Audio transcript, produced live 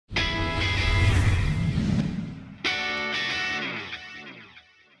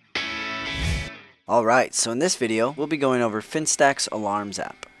Alright, so in this video, we'll be going over Finstack's Alarms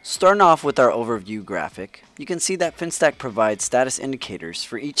app. Starting off with our overview graphic, you can see that Finstack provides status indicators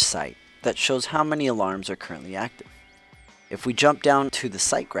for each site that shows how many alarms are currently active. If we jump down to the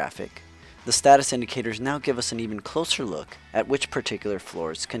site graphic, the status indicators now give us an even closer look at which particular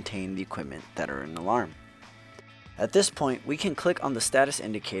floors contain the equipment that are in alarm. At this point, we can click on the status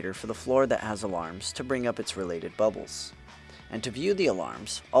indicator for the floor that has alarms to bring up its related bubbles. And to view the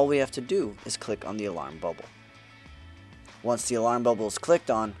alarms, all we have to do is click on the alarm bubble. Once the alarm bubble is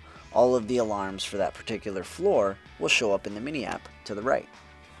clicked on, all of the alarms for that particular floor will show up in the mini app to the right.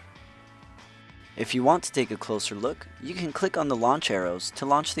 If you want to take a closer look, you can click on the launch arrows to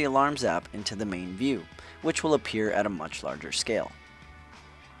launch the Alarms app into the main view, which will appear at a much larger scale.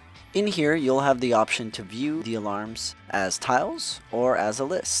 In here, you'll have the option to view the alarms as tiles or as a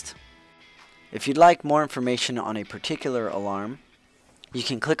list. If you'd like more information on a particular alarm, you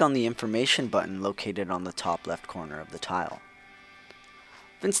can click on the information button located on the top left corner of the tile.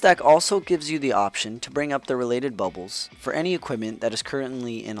 Finstack also gives you the option to bring up the related bubbles for any equipment that is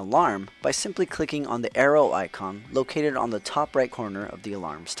currently in alarm by simply clicking on the arrow icon located on the top right corner of the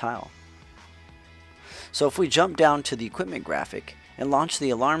alarms tile. So if we jump down to the equipment graphic and launch the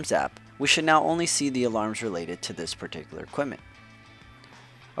Alarms app, we should now only see the alarms related to this particular equipment.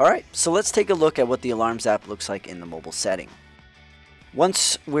 Alright, so let's take a look at what the Alarms app looks like in the mobile setting.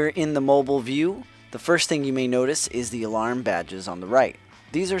 Once we're in the mobile view, the first thing you may notice is the alarm badges on the right.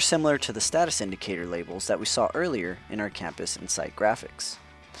 These are similar to the status indicator labels that we saw earlier in our campus and site graphics.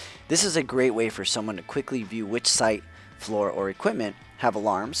 This is a great way for someone to quickly view which site, floor, or equipment have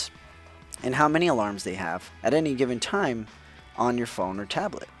alarms and how many alarms they have at any given time on your phone or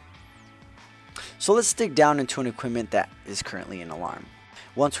tablet. So let's dig down into an equipment that is currently in alarm.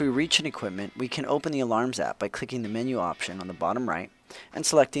 Once we reach an equipment, we can open the Alarms app by clicking the menu option on the bottom right and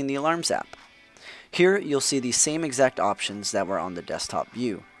selecting the Alarms app. Here you'll see the same exact options that were on the desktop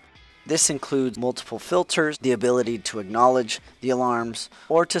view. This includes multiple filters, the ability to acknowledge the alarms,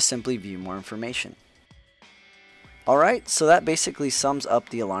 or to simply view more information. Alright, so that basically sums up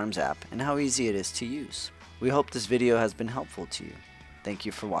the Alarms app and how easy it is to use. We hope this video has been helpful to you. Thank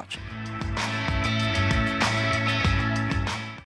you for watching.